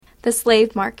The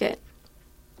slave market.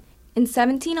 In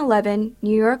 1711,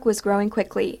 New York was growing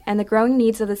quickly, and the growing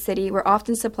needs of the city were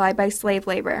often supplied by slave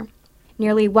labor.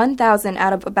 Nearly 1,000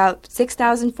 out of about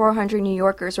 6,400 New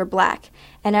Yorkers were black,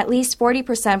 and at least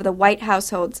 40% of the white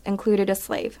households included a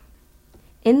slave.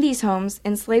 In these homes,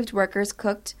 enslaved workers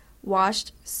cooked,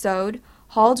 washed, sewed,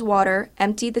 hauled water,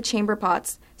 emptied the chamber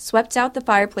pots, swept out the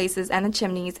fireplaces and the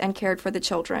chimneys, and cared for the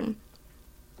children.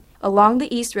 Along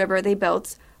the East River they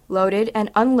built, loaded, and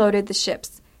unloaded the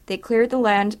ships. They cleared the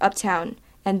land uptown,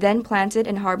 and then planted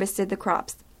and harvested the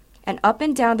crops. And up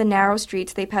and down the narrow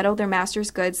streets they peddled their master's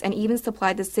goods and even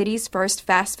supplied the city's first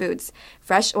fast foods,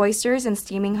 fresh oysters and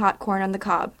steaming hot corn on the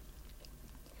cob.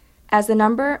 As the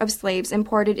number of slaves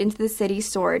imported into the city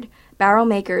soared, barrel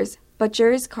makers,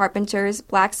 butchers, carpenters,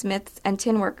 blacksmiths, and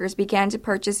tin workers began to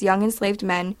purchase young enslaved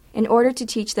men in order to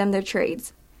teach them their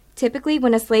trades. Typically,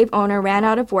 when a slave owner ran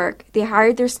out of work, they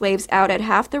hired their slaves out at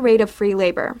half the rate of free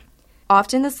labor.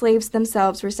 Often the slaves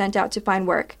themselves were sent out to find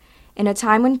work. In a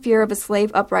time when fear of a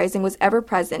slave uprising was ever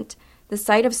present, the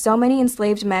sight of so many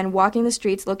enslaved men walking the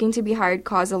streets looking to be hired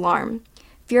caused alarm.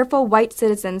 Fearful white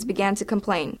citizens began to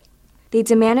complain. They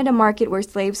demanded a market where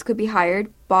slaves could be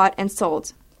hired, bought, and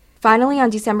sold. Finally, on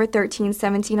December 13,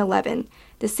 1711,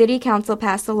 the city council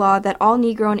passed a law that all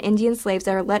Negro and Indian slaves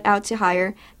that are let out to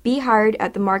hire be hired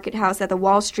at the market house at the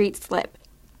Wall Street Slip.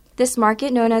 This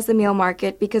market, known as the Meal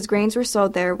Market because grains were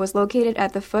sold there, was located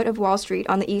at the foot of Wall Street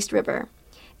on the East River.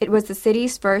 It was the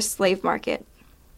city's first slave market.